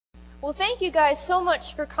Well, thank you guys so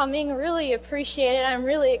much for coming. Really appreciate it. I'm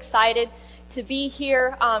really excited to be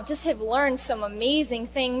here. Just have learned some amazing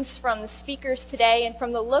things from the speakers today, and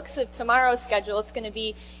from the looks of tomorrow's schedule, it's going to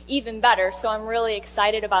be even better. So I'm really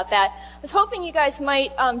excited about that. I was hoping you guys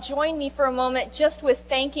might join me for a moment just with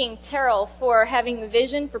thanking Terrell for having the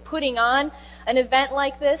vision for putting on an event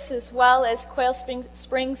like this, as well as Quail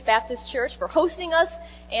Springs Baptist Church for hosting us,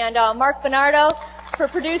 and Mark Bernardo for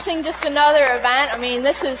producing just another event. I mean,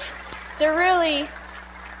 there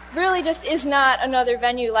really just is not another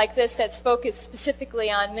venue like this that's focused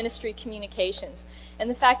specifically on ministry communications. And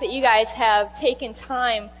the fact that you guys have taken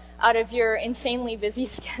time out of your insanely busy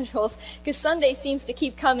schedules, because Sunday seems to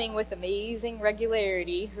keep coming with amazing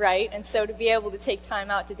regularity, right? And so to be able to take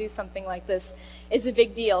time out to do something like this is a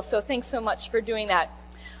big deal. So thanks so much for doing that.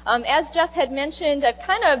 As Jeff had mentioned, I've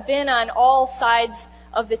kind of been on all sides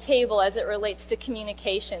of the table as it relates to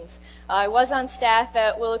communications. I was on staff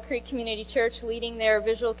at Willow Creek Community Church leading their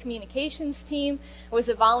visual communications team. I was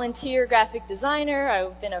a volunteer graphic designer.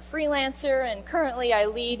 I've been a freelancer, and currently I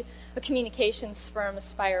lead a communications firm,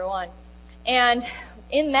 Aspire One. And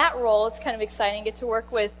in that role, it's kind of exciting. I get to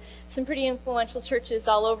work with some pretty influential churches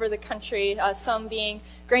all over the country, some being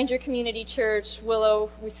Granger Community Church, Willow,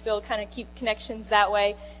 we still kind of keep connections that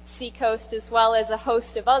way, Seacoast, as well as a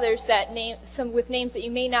host of others that with names that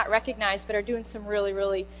you may not recognize but are doing some really,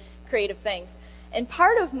 really creative things. And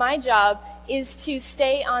part of my job is to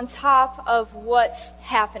stay on top of what's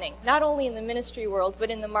happening, not only in the ministry world, but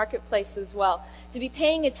in the marketplace as well. To be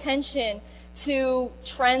paying attention to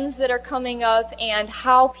trends that are coming up and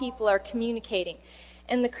how people are communicating.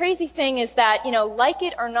 And the crazy thing is that, like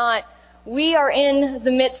it or not, we are in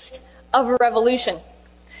the midst of a revolution.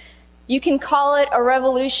 You can call it a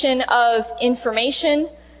revolution of information,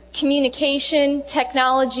 communication,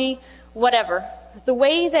 technology, whatever. The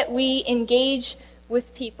way that we engage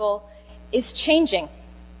with people is changing.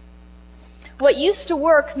 What used to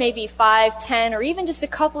work maybe 5, 10, or even just a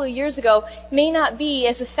couple of years ago may not be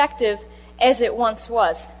as effective as it once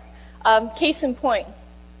was. Case in point.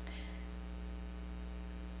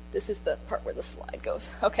 This is the part where the slide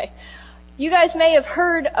goes. Okay. You guys may have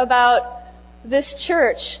heard about this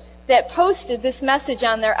church that posted this message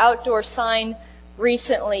on their outdoor sign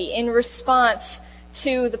recently in response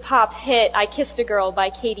to the pop hit I Kissed a Girl by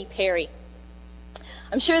Katy Perry.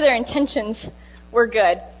 I'm sure their intentions were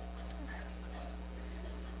good.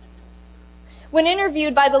 When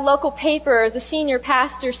interviewed by the local paper, the senior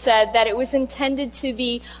pastor said that it was intended to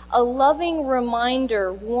be a loving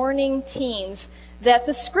reminder warning teens that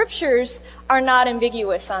the scriptures are not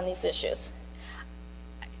ambiguous on these issues.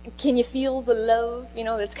 Can you feel the love,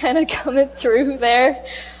 that's kind of coming through there?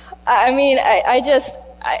 I mean, I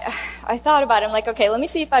thought about it. I'm like, okay, let me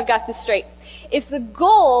see if I've got this straight. If the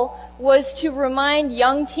goal was to remind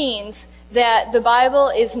young teens that the Bible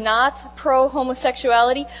is not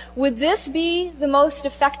pro-homosexuality, would this be the most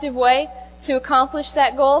effective way to accomplish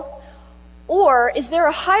that goal? Or is there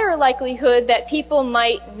a higher likelihood that people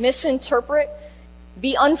might misinterpret,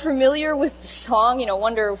 be unfamiliar with the song,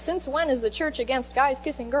 wonder, since when is the church against guys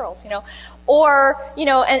kissing girls, Or,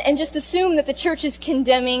 and just assume that the church is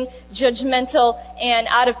condemning, judgmental, and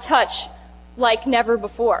out of touch like never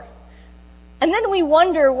before. And then we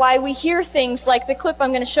wonder why we hear things like the clip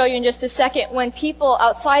I'm going to show you in just a second when people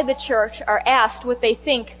outside the church are asked what they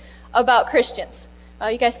think about Christians.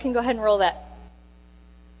 You guys can go ahead and roll that.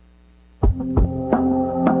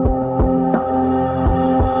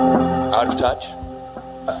 Out of touch?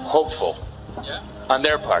 Hopeful. Yeah. On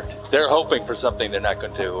their part. They're hoping for something they're not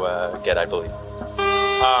going to get, I believe.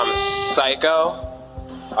 Psycho,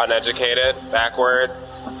 uneducated, backward,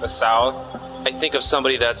 the South. I think of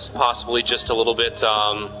somebody that's possibly just a little bit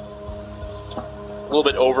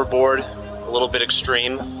overboard, a little bit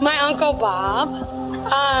extreme. My Uncle Bob,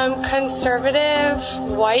 conservative,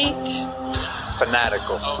 white.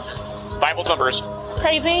 Fanatical. Bible thumpers.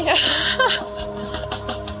 Crazy.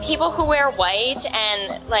 People who wear white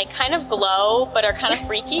and kind of glow but are kind of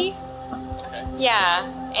freaky. Okay. Yeah,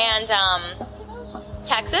 and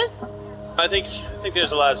Texas. I think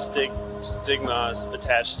there's a lot of stigmas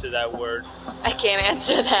attached to that word. I can't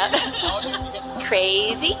answer that.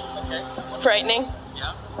 Crazy. Okay. Frightening.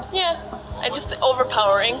 Yeah. Yeah. Just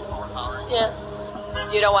overpowering.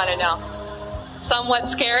 Yeah. You don't want to know. Somewhat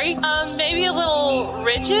scary. Maybe a little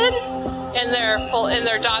rigid in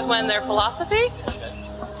their dogma and their philosophy.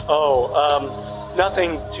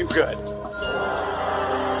 Nothing too good.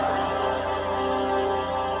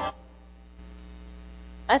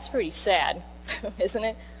 That's pretty sad, isn't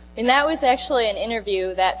it? And that was actually an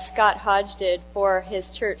interview that Scott Hodge did for his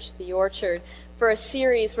church, The Orchard, for a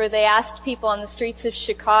series where they asked people on the streets of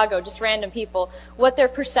Chicago, just random people, what their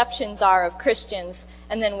perceptions are of Christians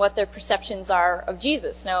and then what their perceptions are of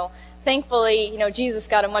Jesus. Now, thankfully, Jesus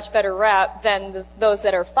got a much better rap than those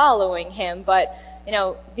that are following him, but,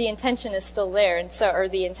 the intention is still there, and or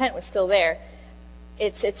the intent was still there.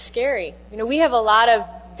 It's scary. We have a lot of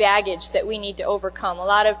baggage that we need to overcome, a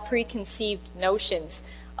lot of preconceived notions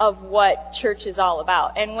of what church is all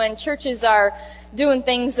about. And when churches are doing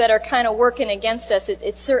things that are kind of working against us,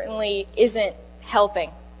 it certainly isn't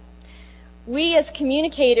helping. We as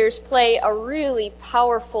communicators play a really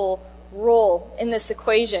powerful role in this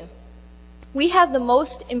equation. We have the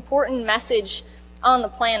most important message on the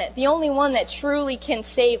planet, the only one that truly can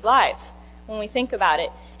save lives when we think about it.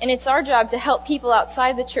 And it's our job to help people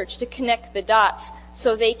outside the church to connect the dots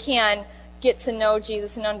so they can get to know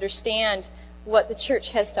Jesus and understand what the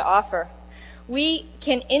church has to offer. We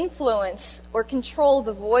can influence or control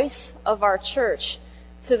the voice of our church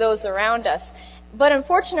to those around us. But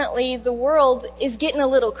unfortunately, the world is getting a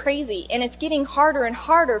little crazy, and it's getting harder and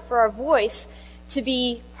harder for our voice to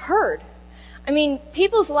be heard.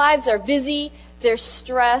 People's lives are busy, they're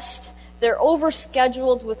stressed, they're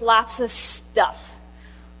overscheduled with lots of stuff.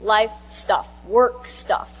 Life stuff, work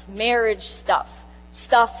stuff, marriage stuff.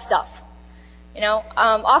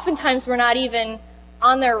 Oftentimes we're not even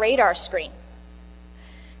on their radar screen.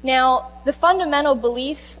 Now, the fundamental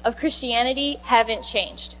beliefs of Christianity haven't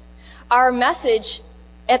changed. Our message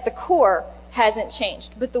at the core hasn't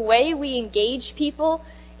changed, but the way we engage people,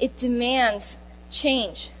 it demands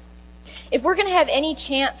change. If we're going to have any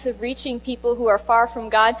chance of reaching people who are far from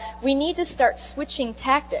God, we need to start switching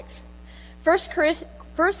tactics. 1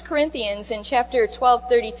 Corinthians in chapter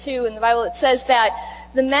 12:32 in the Bible, it says that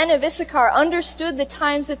the men of Issachar understood the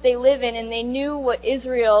times that they live in, and they knew what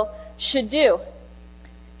Israel should do.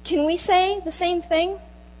 Can we say the same thing?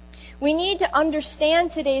 We need to understand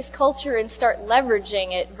today's culture and start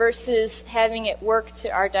leveraging it versus having it work to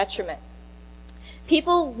our detriment.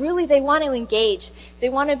 People really, they want to engage. They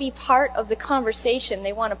want to be part of the conversation.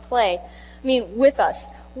 They want to play. With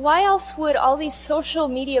us. Why else would all these social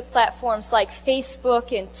media platforms like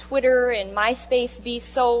Facebook and Twitter and MySpace be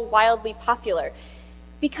so wildly popular?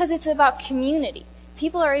 Because it's about community.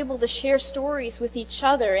 People are able to share stories with each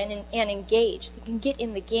other and engage. They can get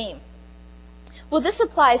in the game. Well, this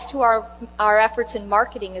applies to our efforts in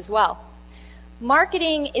marketing as well.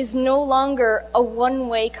 Marketing is no longer a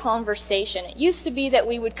one-way conversation. It used to be that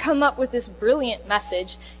we would come up with this brilliant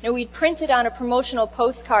message, we'd print it on a promotional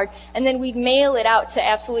postcard, and then we'd mail it out to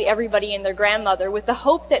absolutely everybody and their grandmother with the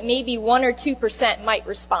hope that maybe 1 or 2% might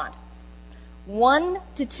respond. 1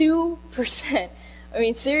 to 2%.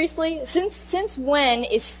 Seriously? Since when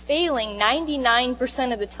is failing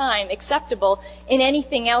 99% of the time acceptable in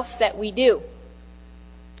anything else that we do?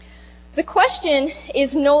 The question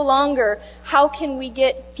is no longer, how can we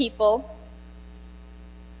get people,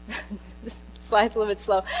 this slide's a little bit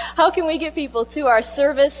slow, how can we get people to our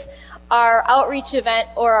service, our outreach event,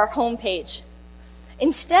 or our homepage?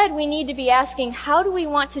 Instead, we need to be asking, how do we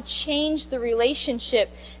want to change the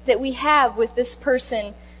relationship that we have with this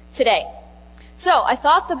person today? So, I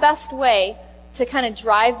thought the best way to kind of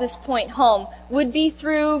drive this point home would be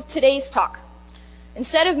through today's talk.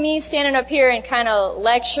 Instead of me standing up here and kind of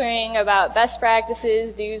lecturing about best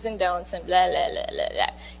practices, do's and don'ts, and blah, blah, blah,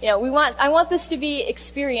 blah, blah. I want this to be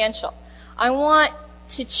experiential. I want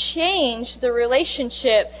to change the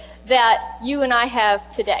relationship that you and I have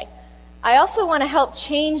today. I also want to help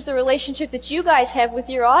change the relationship that you guys have with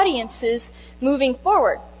your audiences moving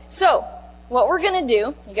forward. So, what we're going to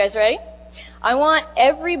do, you guys ready? I want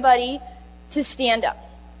everybody to stand up.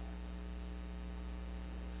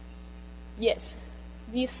 Yes.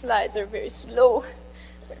 These slides are very slow.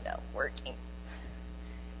 They're not working.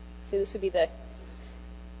 See, this would be the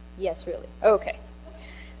yes, really. Okay.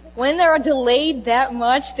 When they're delayed that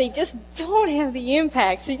much, they just don't have the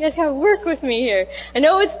impact. So you guys gotta work with me here. I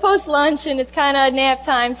know it's post-lunch and it's kind of nap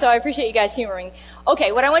time, so I appreciate you guys humoring.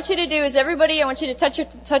 Okay, what I want you to do is everybody, I want you to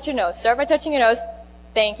touch your nose. Start by touching your nose.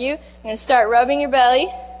 Thank you. I'm going to start rubbing your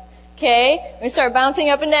belly. Okay. I'm going to start bouncing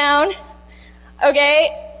up and down. Okay.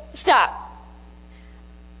 Stop.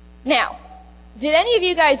 Now, did any of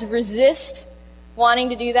you guys resist wanting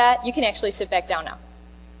to do that? You can actually sit back down now.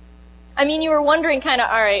 You were wondering all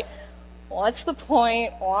right, what's the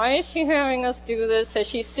point? Why is she having us do this? Has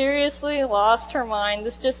she seriously lost her mind?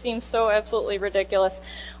 This just seems so absolutely ridiculous.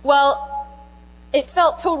 Well, it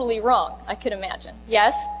felt totally wrong, I could imagine.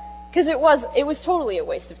 Yes? Because it was totally a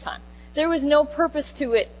waste of time. There was no purpose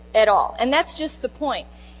to it at all. And that's just the point.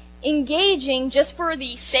 Engaging just for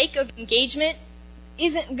the sake of engagement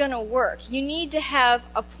isn't going to work. You need to have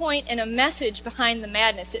a point and a message behind the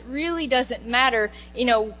madness. It really doesn't matter, you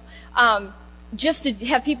know, just to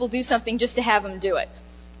have people do something just to have them do it.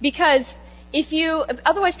 Because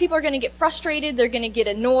otherwise people are going to get frustrated, they're going to get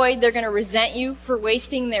annoyed, they're going to resent you for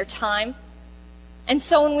wasting their time. And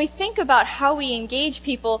so when we think about how we engage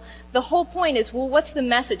people, the whole point is, well, what's the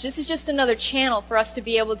message? This is just another channel for us to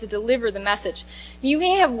be able to deliver the message. You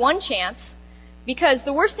may have one chance, because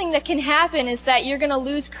the worst thing that can happen is that you're going to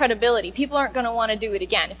lose credibility. People aren't going to want to do it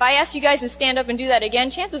again. If I ask you guys to stand up and do that again,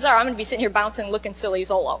 chances are I'm going to be sitting here bouncing, looking silly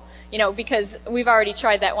solo. You know, because we've already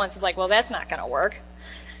tried that once. It's like, well, that's not going to work.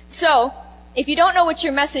 So, if you don't know what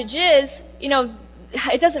your message is, you know,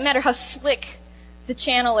 it doesn't matter how slick the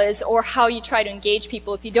channel is or how you try to engage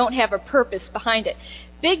people if you don't have a purpose behind it.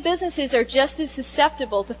 Big businesses are just as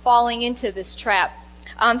susceptible to falling into this trap.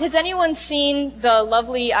 Has anyone seen the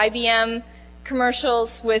lovely IBM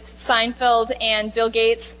commercials with Seinfeld and Bill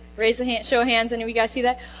Gates? Raise a hand, show of hands. Any of you guys see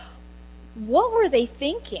that? What were they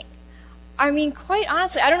thinking? I mean, quite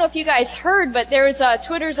honestly, I don't know if you guys heard, but there was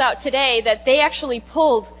Twitter's out today that they actually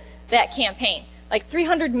pulled that campaign. Like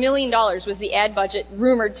 $300 million was the ad budget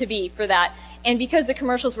rumored to be for that. And because the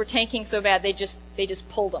commercials were tanking so bad, they just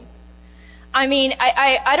pulled them. I mean,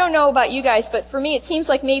 I don't know about you guys, but for me it seems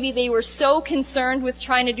like maybe they were so concerned with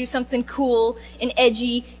trying to do something cool and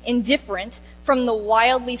edgy and different from the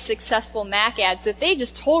wildly successful Mac ads that they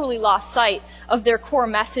just totally lost sight of their core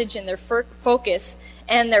message and their focus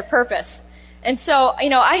and their purpose. And so, you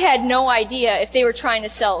know, I had no idea if they were trying to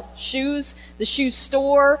sell shoes, the shoe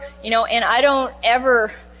store, you know, and I don't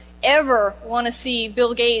ever want to see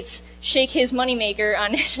Bill Gates shake his moneymaker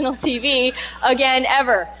on national TV again,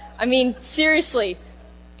 ever. I mean, seriously,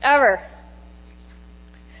 ever.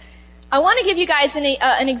 I want to give you guys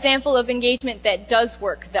an example of engagement that does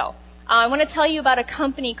work, though. I want to tell you about a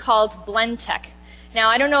company called Blendtec. Now,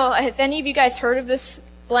 I don't know if any of you guys heard of this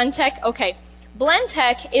Blendtec. Okay.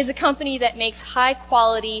 Blendtec is a company that makes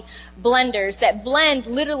high-quality blenders that blend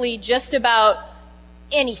literally just about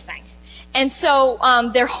anything. And so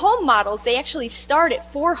their home models, they actually start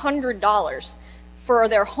at $400 for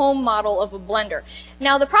their home model of a blender.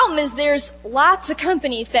 Now, the problem is there's lots of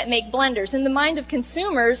companies that make blenders. In the mind of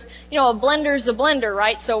consumers, you know, a blender's a blender,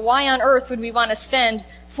 right? So why on earth would we want to spend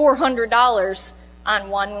 $400 on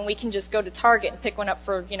one when we can just go to Target and pick one up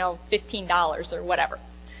for, you know, $15 or whatever?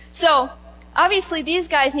 So obviously, these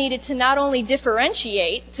guys needed to not only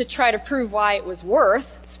differentiate to try to prove why it was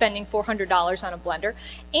worth spending $400 on a blender,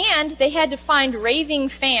 and they had to find raving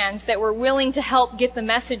fans that were willing to help get the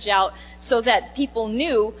message out so that people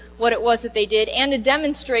knew what it was that they did and to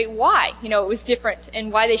demonstrate why, you know, it was different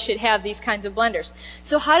and why they should have these kinds of blenders.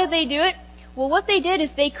 So how did they do it? Well, what they did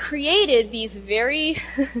is they created these very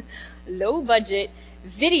low-budget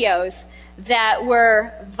videos that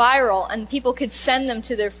were viral and people could send them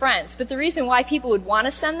to their friends. But the reason why people would want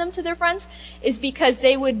to send them to their friends is because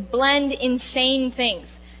they would blend insane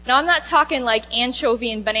things. Now, I'm not talking like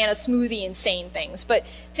anchovy and banana smoothie insane things, but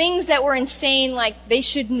things that were insane, like they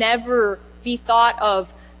should never be thought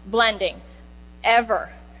of blending, ever.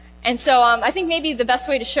 And so I think maybe the best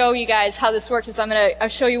way to show you guys how this works is I'm going to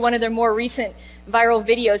show you one of their more recent viral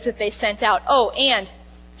videos that they sent out. Oh, and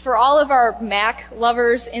for all of our Mac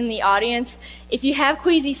lovers in the audience, if you have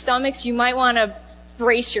queasy stomachs, you might want to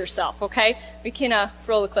brace yourself, okay? We can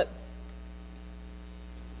roll the clip.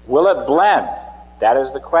 Will it blend? That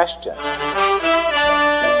is the question.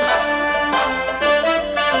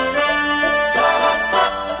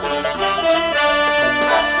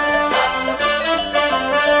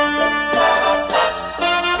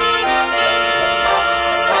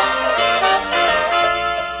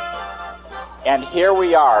 And here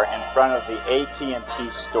we are in front of the AT&T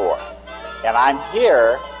store. And I'm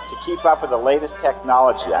here to keep up with the latest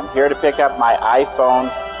technology. I'm here to pick up my iPhone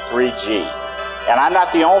 3G. And I'm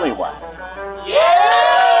not the only one. Yeah!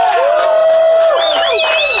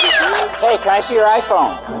 Hey, can I see your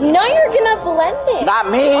iPhone? No, you're gonna blend it. Not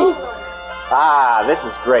me? Ah, this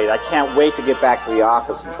is great. I can't wait to get back to the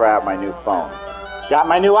office and try out my new phone. Got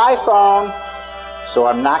my new iPhone, so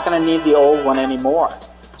I'm not going to need the old one anymore.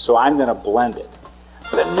 So I'm going to blend it.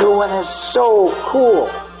 The new one is so cool.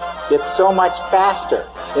 It's so much faster.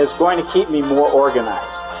 It's going to keep me more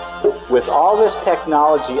organized. With all this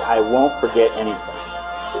technology, I won't forget anything.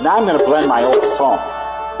 Now I'm going to blend my old phone.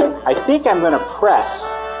 I think I'm going to press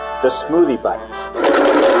the smoothie button.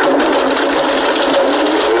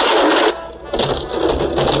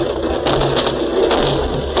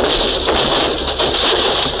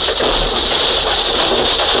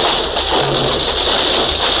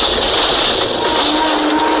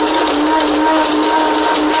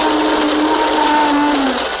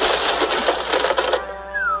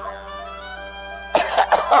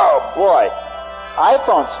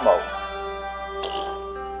 iPhone smoke.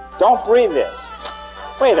 Don't breathe this.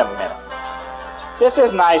 Wait a minute. This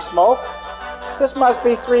isn't iSmoke. This must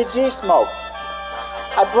be 3G smoke.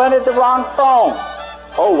 I blended the wrong phone.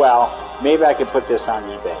 Oh well, maybe I could put this on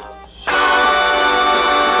eBay. Ah!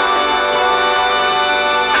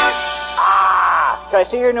 Can I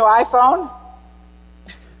see your new iPhone?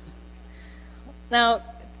 Now,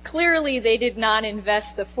 clearly they did not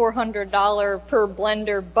invest the $400 per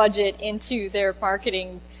blender budget into their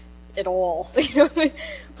marketing at all.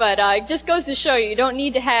 But it just goes to show you don't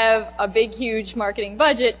need to have a big, huge marketing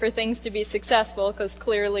budget for things to be successful, because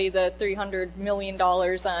clearly the $300 million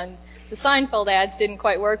on the Seinfeld ads didn't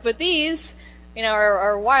quite work. But these,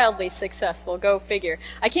 are wildly successful. Go figure.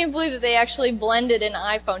 I can't believe that they actually blended an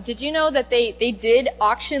iPhone. Did you know that they did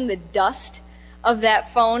auction the dust of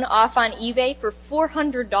that phone off on eBay for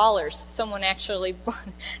 $400? Someone actually bought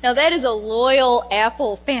it. Now that is a loyal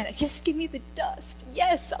Apple fan. Just give me the dust.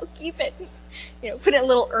 Yes, I'll keep it. Put it in a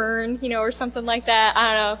little urn, or something like that.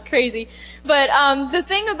 I don't know, crazy. But the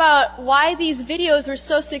thing about why these videos were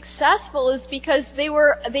so successful is because they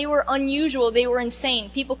were unusual. They were insane.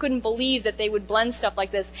 People couldn't believe that they would blend stuff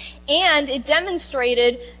like this. And it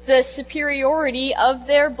demonstrated the superiority of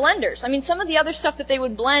their blenders. I mean, some of the other stuff that they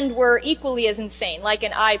would blend were equally as insane, like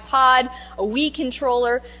an iPod, a Wii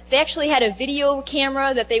controller. They actually had a video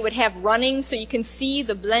camera that they would have running so you can see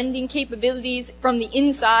the blending capabilities from the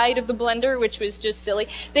inside of the blender, which was just silly.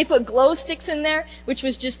 They put glow sticks in there, which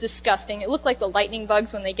was just disgusting. It looked like the lightning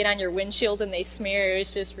bugs when they get on your windshield and they smear. It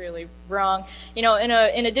was just really wrong.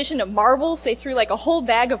 In addition to marbles, they threw like a whole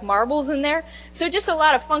bag of marbles in there. So just a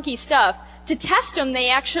lot of funky stuff. To test them, they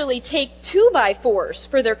actually take 2x4s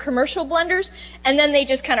for their commercial blenders, and then they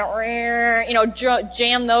just kind of,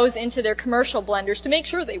 jam those into their commercial blenders to make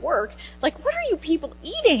sure they work. It's like, what are you people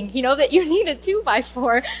eating, that you need a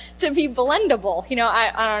 2x4 to be blendable?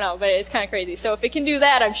 I don't know, but it's kind of crazy. So if it can do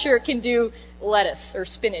that, I'm sure it can do lettuce or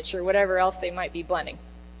spinach or whatever else they might be blending.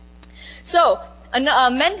 So,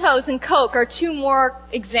 Mentos and Coke are two more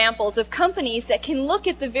examples of companies that can look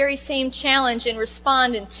at the very same challenge and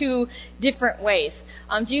respond in two different ways.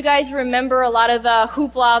 Do you guys remember a lot of the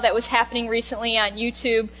hoopla that was happening recently on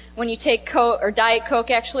YouTube when you take Coke, or Diet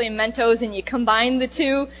Coke actually, and Mentos, and you combine the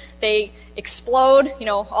two, they explode,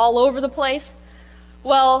 all over the place?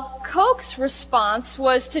 Well, Coke's response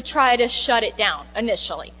was to try to shut it down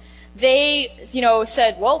initially. They,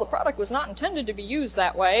 said, well, the product was not intended to be used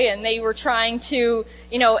that way, and they were trying to,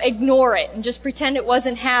 ignore it and just pretend it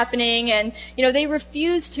wasn't happening, and, they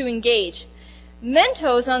refused to engage.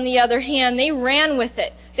 Mentos, on the other hand, they ran with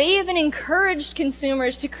it. They even encouraged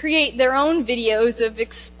consumers to create their own videos of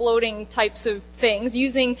exploding types of things,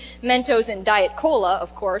 using Mentos and Diet Cola,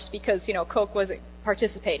 of course, because, Coke wasn't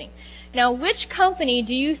participating. Now, which company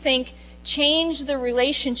do you think changed the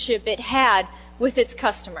relationship it had with its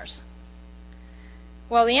customers?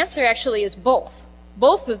 Well, the answer actually is both.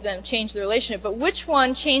 Both of them changed the relationship, but which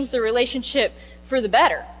one changed the relationship for the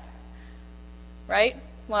better? Right?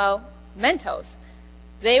 Well, Mentos.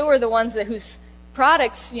 They were the ones whose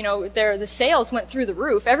products, the sales went through the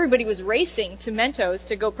roof. Everybody was racing to Mentos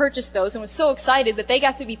to go purchase those and was so excited that they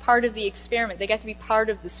got to be part of the experiment. They got to be part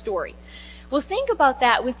of the story. Well, think about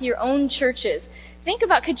that with your own churches.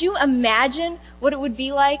 Could you imagine what it would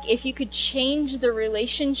be like if you could change the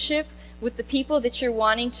relationship with the people that you're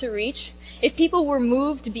wanting to reach? If people were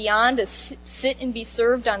moved beyond a sit and be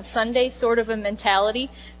served on Sunday sort of a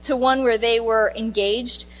mentality to one where they were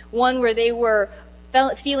engaged, one where they were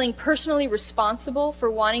feeling personally responsible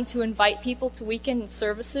for wanting to invite people to weekend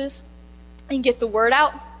services and get the word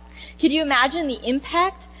out? Could you imagine the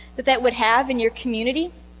impact that would have in your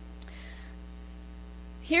community?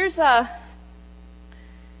 Here's a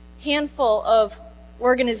handful of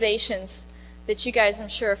organizations that you guys, I'm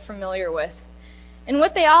sure, are familiar with. And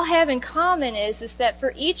what they all have in common is that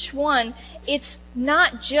for each one, it's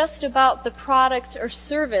not just about the product or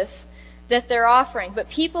service that they're offering, but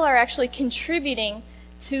people are actually contributing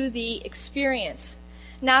to the experience.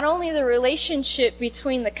 Not only the relationship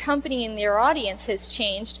between the company and their audience has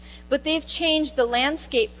changed, but they've changed the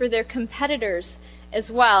landscape for their competitors as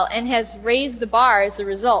well, and has raised the bar as a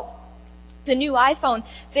result. The new iPhone,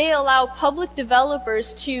 they allow public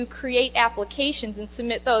developers to create applications and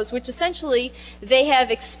submit those, which essentially they have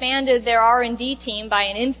expanded their R&D team by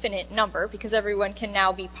an infinite number because everyone can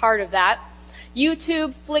now be part of that.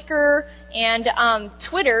 YouTube, Flickr, and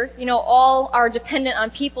Twitter, all are dependent on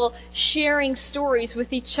people sharing stories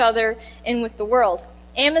with each other and with the world.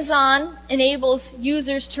 Amazon enables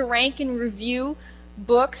users to rank and review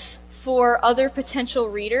books for other potential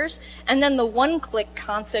readers. And then the one-click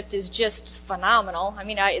concept is just phenomenal. I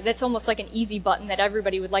mean, that's almost like an easy button that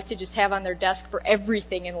everybody would like to just have on their desk for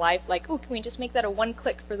everything in life. Like, oh, can we just make that a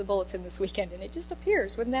one-click for the bulletin this weekend? And it just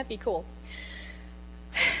appears. Wouldn't that be cool?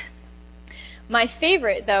 My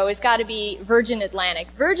favorite, though, has got to be Virgin Atlantic.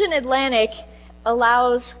 Virgin Atlantic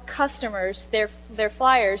allows customers, their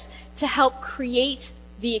flyers, to help create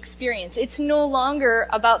the experience. It's no longer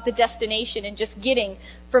about the destination and just getting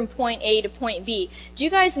from point A to point B. Do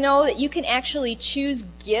you guys know that you can actually choose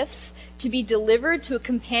gifts to be delivered to a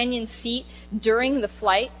companion seat during the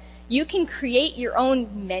flight? You can create your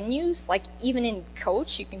own menus, like even in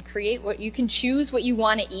coach, you can choose what you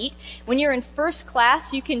want to eat. When you're in first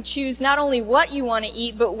class, you can choose not only what you want to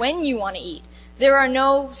eat, but when you want to eat. There are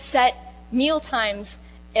no set meal times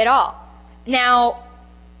at all. Now,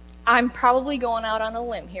 I'm probably going out on a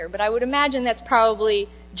limb here, but I would imagine that's probably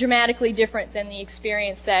dramatically different than the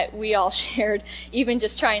experience that we all shared, even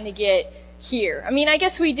just trying to get here. I mean, I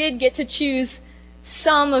guess we did get to choose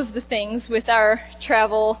some of the things with our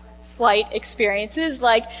travel flight experiences,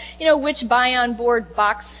 like, which buy-on-board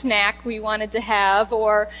box snack we wanted to have,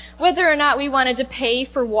 or whether or not we wanted to pay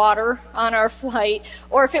for water on our flight,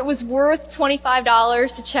 or if it was worth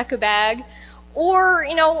 $25 to check a bag, or,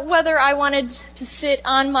 whether I wanted to sit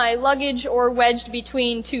on my luggage or wedged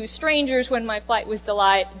between two strangers when my flight was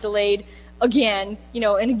delayed again,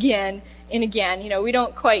 and again and again. We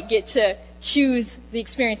don't quite get to choose the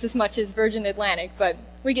experience as much as Virgin Atlantic, but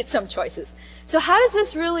we get some choices. So how does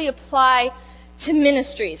this really apply to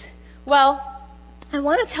ministries? Well, I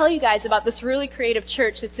want to tell you guys about this really creative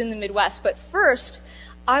church that's in the Midwest, but first,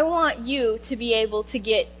 I want you to be able to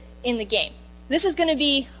get in the game. This is going to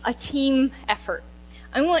be a team effort.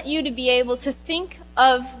 I want you to be able to think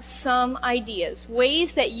of some ideas,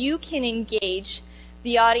 ways that you can engage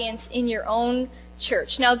the audience in your own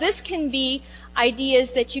church. Now, this can be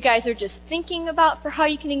ideas that you guys are just thinking about for how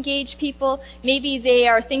you can engage people. Maybe they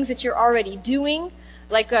are things that you're already doing,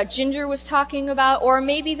 like Ginger was talking about, or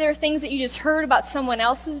maybe they're things that you just heard about someone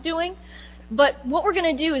else is doing. But what we're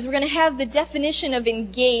going to do is we're going to have the definition of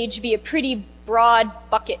engage be a pretty broad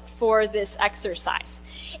bucket for this exercise.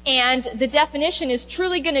 And the definition is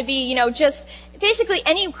truly going to be, just basically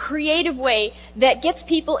any creative way that gets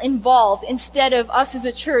people involved instead of us as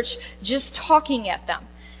a church just talking at them.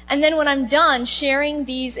 And then when I'm done sharing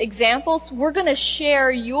these examples, we're going to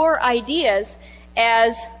share your ideas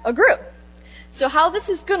as a group. So how this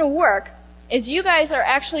is going to work is you guys are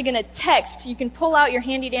actually going to text. You can pull out your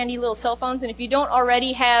handy-dandy little cell phones, and if you don't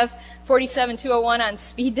already have 47201 on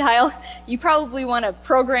speed dial, you probably want to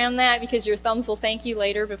program that because your thumbs will thank you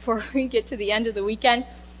later before we get to the end of the weekend.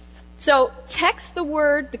 So text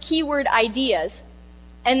the keyword ideas,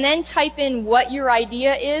 and then type in what your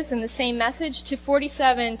idea is in the same message to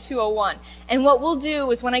 47201. And what we'll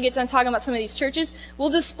do is when I get done talking about some of these churches, we'll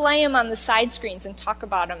display them on the side screens and talk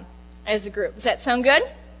about them as a group. Does that sound good?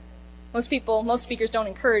 Most speakers don't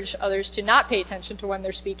encourage others to not pay attention to when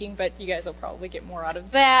they're speaking, but you guys will probably get more out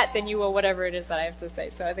of that than you will whatever it is that I have to say.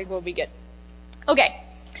 So I think we'll be good. Okay.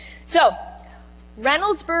 So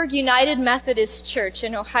Reynoldsburg United Methodist Church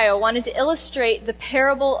in Ohio wanted to illustrate the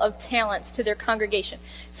parable of talents to their congregation.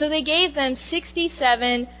 So they gave them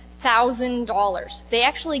 $67,000. They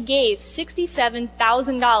actually gave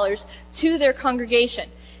 $67,000 to their congregation.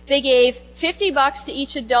 They gave $50 to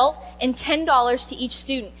each adult and $10 to each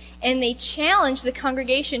student. And they challenged the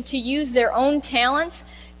congregation to use their own talents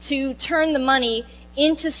to turn the money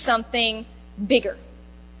into something bigger.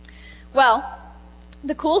 Well,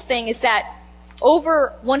 the cool thing is that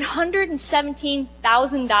over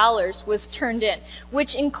 $117,000 was turned in,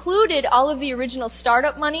 which included all of the original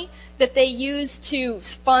startup money that they used to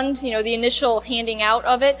fund, the initial handing out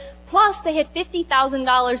of it. Plus, they had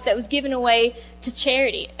 $50,000 that was given away to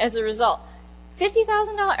charity as a result.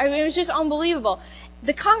 $50,000? I mean, it was just unbelievable.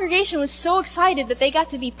 The congregation was so excited that they got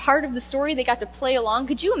to be part of the story. They got to play along.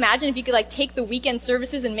 Could you imagine if you could take the weekend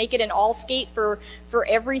services and make it an all skate for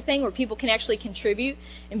everything where people can actually contribute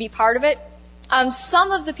and be part of it?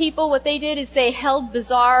 Some of the people, what they did is they held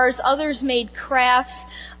bazaars, others made crafts,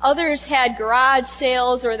 others had garage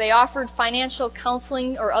sales, or they offered financial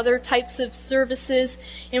counseling or other types of services.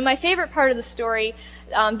 My favorite part of the story,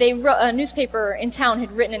 a newspaper in town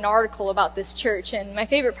had written an article about this church, and my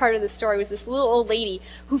favorite part of the story was this little old lady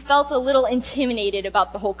who felt a little intimidated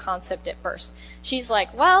about the whole concept at first. She's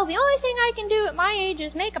like, well, the only thing I can do at my age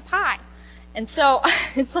is make a pie. And so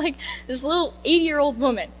it's like this little 80-year-old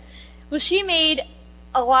woman. Well, she made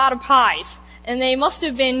a lot of pies, and they must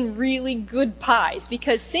have been really good pies,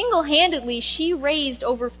 because single-handedly she raised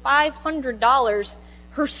over $500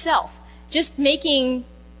 herself, just making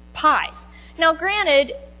pies. Now,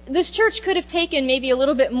 granted, this church could have taken maybe a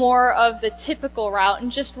little bit more of the typical route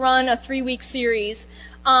and just run a 3-week series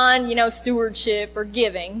on, stewardship or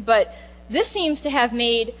giving, but this seems to have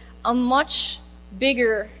made a much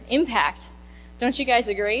bigger impact. Don't you guys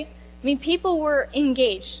agree? I mean, people were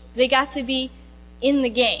engaged. They got to be in the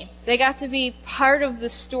game. They got to be part of the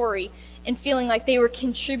story and feeling like they were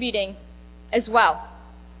contributing as well.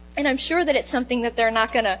 And I'm sure that it's something that they're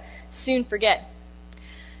not going to soon forget.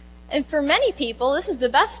 And for many people, this is the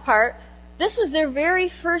best part, this was their very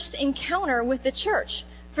first encounter with the church.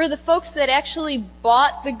 For the folks that actually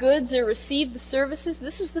bought the goods or received the services,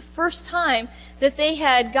 this was the first time that they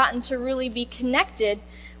had gotten to really be connected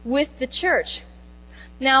with the church.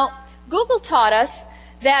 Now, Google taught us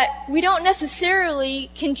that we don't necessarily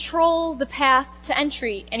control the path to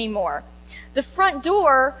entry anymore. The front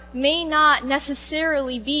door may not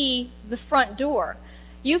necessarily be the front door.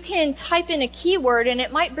 You can type in a keyword and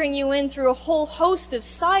it might bring you in through a whole host of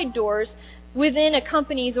side doors within a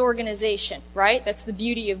company's organization, right? That's the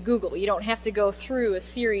beauty of Google. You don't have to go through a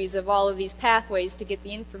series of all of these pathways to get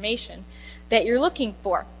the information that you're looking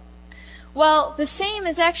for. Well, the same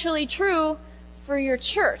is actually true for your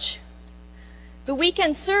church. The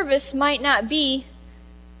weekend service might not be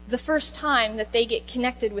the first time that they get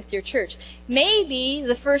connected with your church. Maybe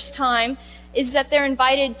the first time is that they're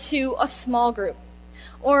invited to a small group.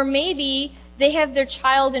 Or maybe they have their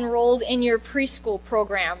child enrolled in your preschool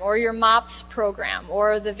program or your MOPS program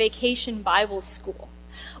or the vacation Bible school.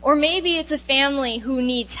 Or maybe it's a family who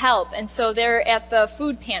needs help and so they're at the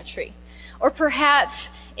food pantry. Or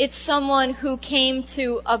perhaps it's someone who came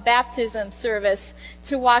to a baptism service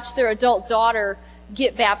to watch their adult daughter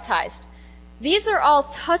get baptized. These are all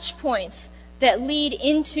touch points that lead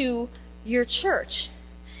into your church.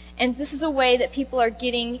 And this is a way that people are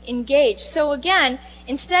getting engaged. So again,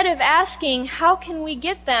 instead of asking, how can we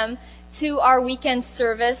get them to our weekend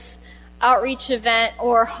service, outreach event,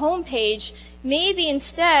 or homepage, maybe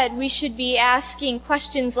instead we should be asking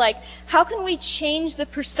questions like, how can we change the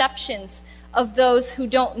perceptions of those who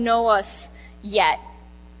don't know us yet?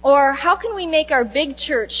 Or how can we make our big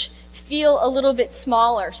church feel a little bit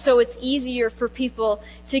smaller so it's easier for people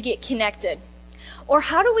to get connected? Or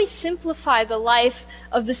how do we simplify the life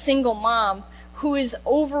of the single mom who is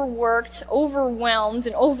overworked, overwhelmed,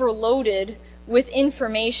 and overloaded with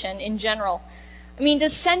information in general? I mean,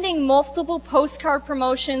 does sending multiple postcard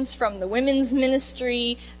promotions from the women's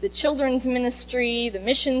ministry, the children's ministry, the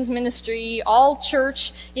missions ministry, all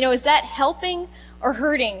church, is that helping or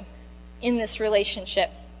hurting in this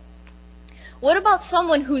relationship? What about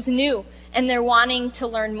someone who's new and they're wanting to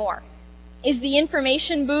learn more? Is the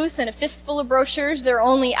information booth and a fistful of brochures their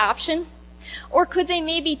only option? Or could they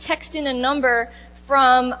maybe text in a number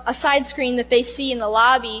from a side screen that they see in the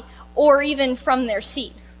lobby or even from their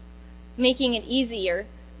seat, making it easier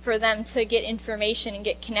for them to get information and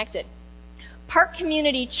get connected? Park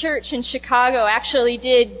Community Church in Chicago actually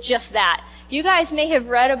did just that. You guys may have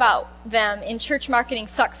read about them in Church Marketing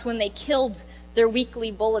Sucks when they killed their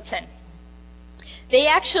weekly bulletin. They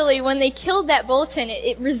actually, when they killed that bulletin,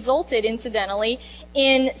 it resulted, incidentally,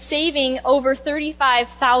 in saving over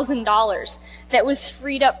 $35,000 that was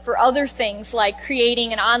freed up for other things like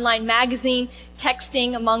creating an online magazine,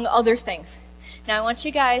 texting, among other things. Now I want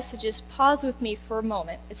you guys to just pause with me for a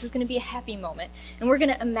moment. This is going to be a happy moment. And we're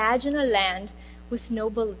going to imagine a land with no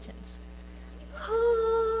bulletins.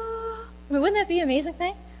 I mean, wouldn't that be an amazing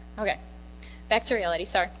thing? Okay, back to reality,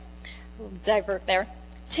 sorry. We'll divert there.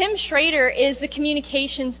 Tim Schrader is the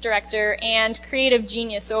communications director and creative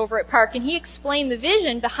genius over at Park, and he explained the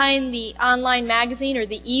vision behind the online magazine, or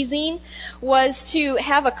the e-zine, was to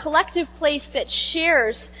have a collective place that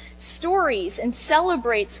shares stories and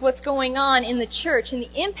celebrates what's going on in the church and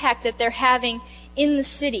the impact that they're having in the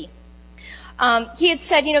city. He had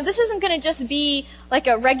said, this isn't going to just be like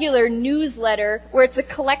a regular newsletter where it's a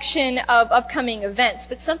collection of upcoming events,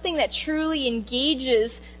 but something that truly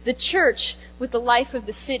engages the church with the life of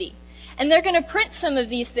the city. And they're going to print some of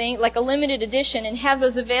these things, like a limited edition, and have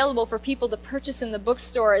those available for people to purchase in the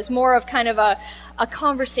bookstore as more of kind of a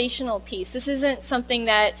conversational piece. This isn't something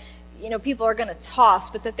that, people are going to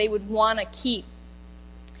toss, but that they would want to keep.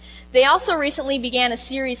 They also recently began a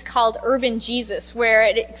series called Urban Jesus, where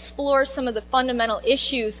it explores some of the fundamental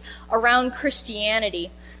issues around Christianity.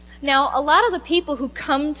 Now, a lot of the people who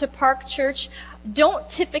come to Park Church don't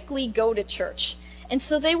typically go to church. And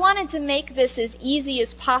so they wanted to make this as easy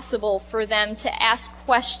as possible for them to ask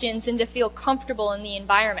questions and to feel comfortable in the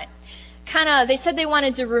environment. They said they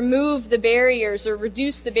wanted to remove the barriers or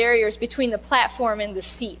reduce the barriers between the platform and the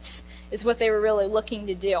seats, is what they were really looking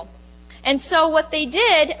to do. And so what they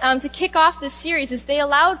did to kick off this series is they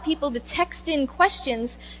allowed people to text in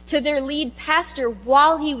questions to their lead pastor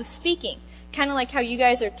while he was speaking. Kind of like how you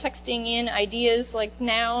guys are texting in ideas like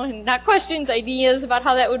now, and not questions, ideas about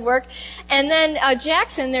how that would work. And then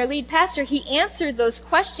Jackson, their lead pastor, he answered those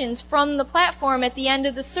questions from the platform at the end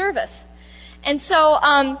of the service. And so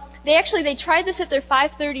they tried this at their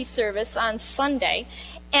 5:30 service on Sunday,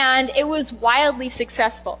 and it was wildly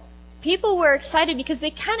successful. People were excited because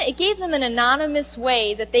it gave them an anonymous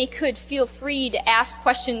way that they could feel free to ask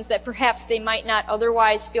questions that perhaps they might not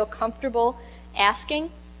otherwise feel comfortable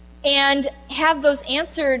asking, and have those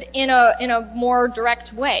answered in a more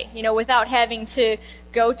direct way, without having to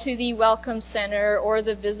go to the welcome center or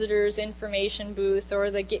the visitors information booth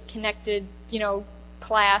or the Get Connected,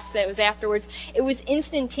 class that was afterwards. It was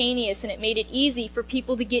instantaneous, and it made it easy for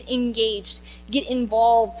people to get engaged, get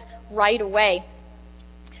involved right away.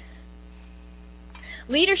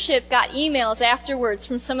 Leadership got emails afterwards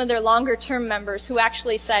from some of their longer-term members who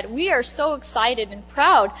actually said, "We are so excited and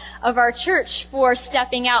proud of our church for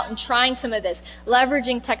stepping out and trying some of this,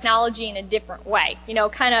 leveraging technology in a different way,"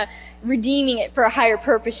 kind of redeeming it for a higher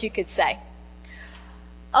purpose, you could say.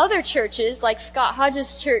 Other churches, like Scott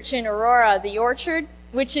Hodges' church in Aurora, the Orchard,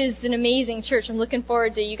 which is an amazing church. I'm looking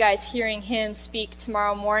forward to you guys hearing him speak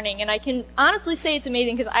tomorrow morning. And I can honestly say it's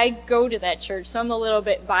amazing because I go to that church, so I'm a little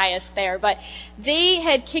bit biased there. But they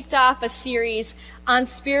had kicked off a series on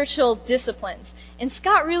spiritual disciplines. And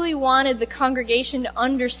Scott really wanted the congregation to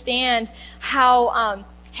understand how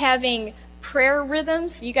having prayer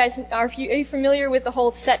rhythms. You guys, are you familiar with the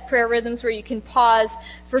whole set prayer rhythms where you can pause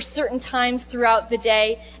for certain times throughout the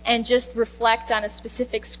day and just reflect on a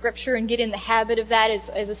specific scripture and get in the habit of that as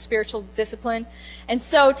a spiritual discipline? And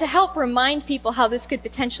so to help remind people how this could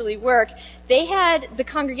potentially work, they had the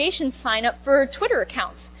congregation sign up for Twitter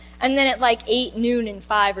accounts. And then at like 8, noon, and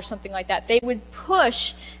 5 or something like that, they would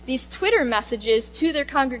push these Twitter messages to their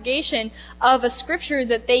congregation of a scripture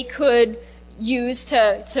that they could use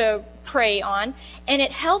to pray on, and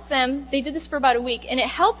it helped them. They did this for about a week, and it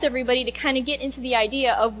helped everybody to kind of get into the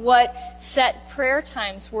idea of what set prayer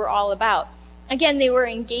times were all about. Again, they were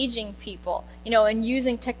engaging people, and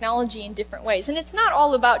using technology in different ways. And it's not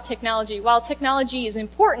all about technology. While technology is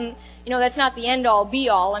important, that's not the end-all,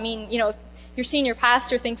 be-all. I mean, if your senior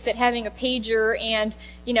pastor thinks that having a pager and,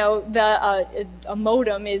 a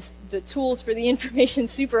modem is the tools for the information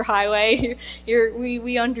superhighway,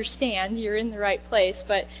 we understand you're in the right place,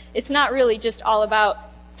 but it's not really just all about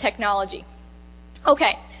technology.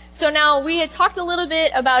 Okay, so now we had talked a little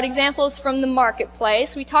bit about examples from the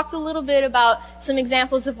marketplace. We talked a little bit about some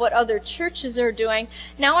examples of what other churches are doing.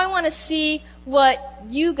 Now I want to see what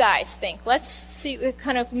you guys think. Let's see,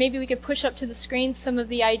 maybe we could push up to the screen some of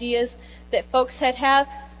the ideas that folks have.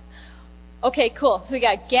 Okay, cool. So we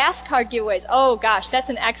got gas card giveaways. Oh gosh, that's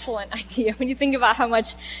an excellent idea. When you think about how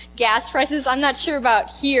much gas prices, I'm not sure about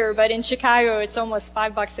here, but in Chicago it's almost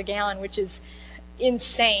 $5 a gallon, which is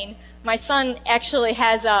insane. My son actually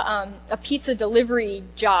has a pizza delivery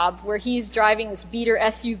job where he's driving this beater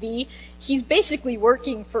SUV. He's basically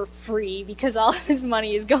working for free because all of his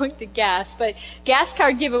money is going to gas. But gas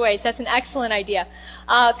card giveaways, that's an excellent idea.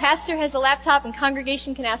 Pastor has a laptop and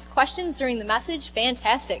congregation can ask questions during the message.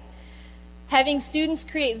 Fantastic. Having students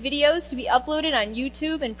create videos to be uploaded on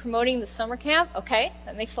YouTube and promoting the summer camp. Okay,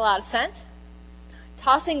 that makes a lot of sense.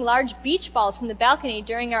 Tossing large beach balls from the balcony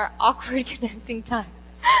during our awkward connecting time.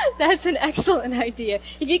 That's an excellent idea.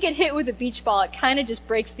 If you get hit with a beach ball, it kind of just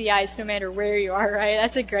breaks the ice no matter where you are, right?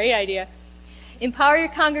 That's a great idea. Empower your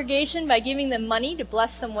congregation by giving them money to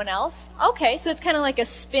bless someone else. Okay, so it's kind of like a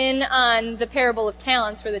spin on the parable of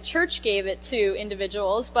talents where the church gave it to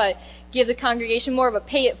individuals, but give the congregation more of a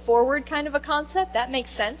pay it forward kind of a concept. That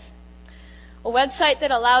makes sense. A website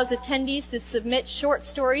that allows attendees to submit short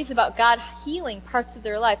stories about God healing parts of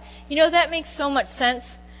their life. That makes so much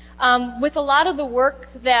sense. With a lot of the work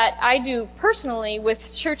that I do personally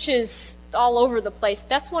with churches all over the place,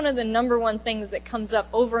 that's one of the number one things that comes up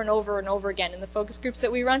over and over and over again in the focus groups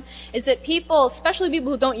that we run, is that people, especially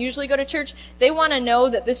people who don't usually go to church, they want to know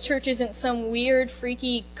that this church isn't some weird,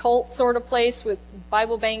 freaky cult sort of place with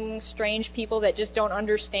Bible-banging, strange people that just don't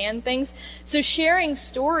understand things. So sharing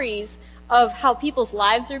stories of how people's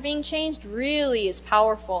lives are being changed really is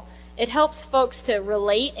powerful. It helps folks to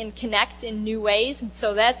relate and connect in new ways, and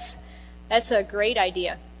so that's a great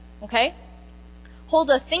idea. Okay? Hold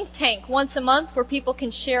a think tank once a month where people can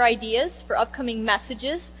share ideas for upcoming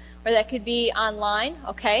messages, or that could be online.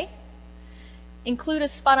 Okay? Include a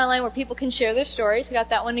spot online where people can share their stories. We got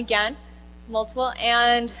that one again. Multiple.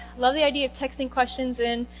 And love the idea of texting questions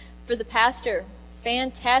in for the pastor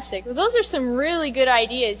Fantastic. Well, those are some really good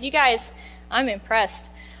ideas. You guys, I'm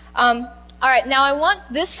impressed. All right, now I want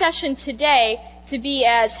this session today to be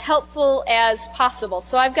as helpful as possible.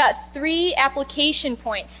 So I've got 3 application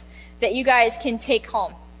points that you guys can take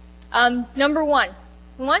home. Number 1,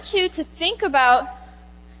 I want you to think about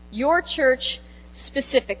your church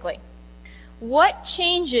specifically. What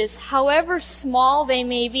changes, however small they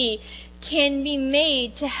may be, can be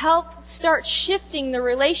made to help start shifting the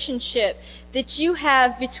relationship that you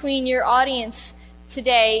have between your audience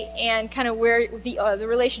today and kind of where the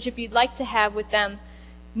relationship you'd like to have with them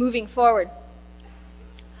moving forward.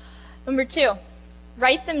 Number 2,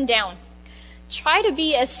 write them down. Try to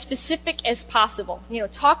be as specific as possible.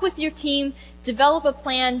 Talk with your team, develop a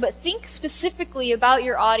plan, but think specifically about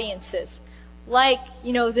your audiences. Like,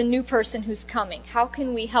 the new person who's coming. How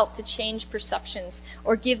can we help to change perceptions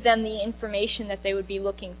or give them the information that they would be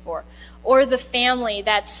looking for? Or the family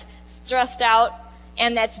that's stressed out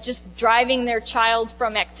and that's just driving their child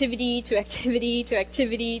from activity to activity to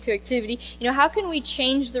activity to activity. How can we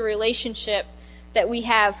change the relationship that we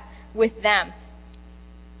have with them?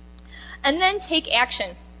 And then take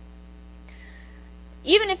action.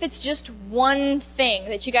 Even if it's just one thing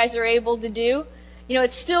that you guys are able to do,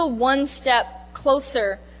 it's still one step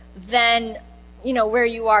closer than, where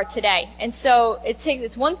you are today. And so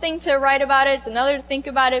it's one thing to write about it, it's another to think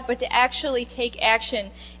about it, but to actually take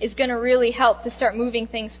action is going to really help to start moving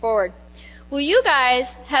things forward. Well, you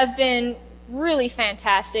guys have been really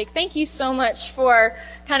fantastic. Thank you so much for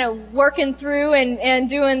kind of working through and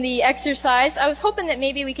doing the exercise. I was hoping that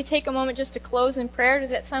maybe we could take a moment just to close in prayer.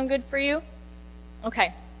 Does that sound good for you?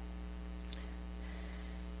 Okay.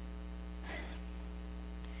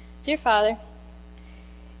 Dear Father,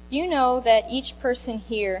 you know that each person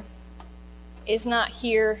here is not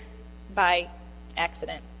here by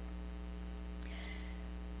accident.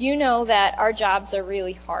 You know that our jobs are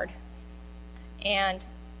really hard. And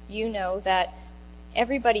you know that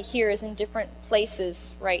everybody here is in different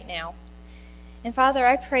places right now. And Father,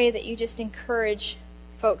 I pray that you just encourage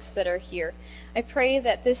folks that are here. I pray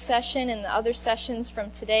that this session and the other sessions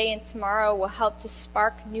from today and tomorrow will help to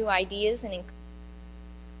spark new ideas and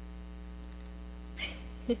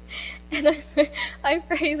I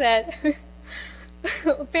pray that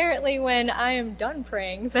apparently when I am done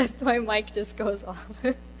praying that my mic just goes off.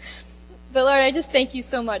 But Lord, I just thank you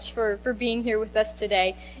so much for being here with us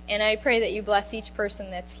today, and I pray that you bless each person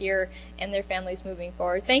that's here and their families moving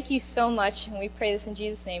forward. Thank you so much, and we pray this in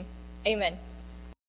Jesus' name. Amen.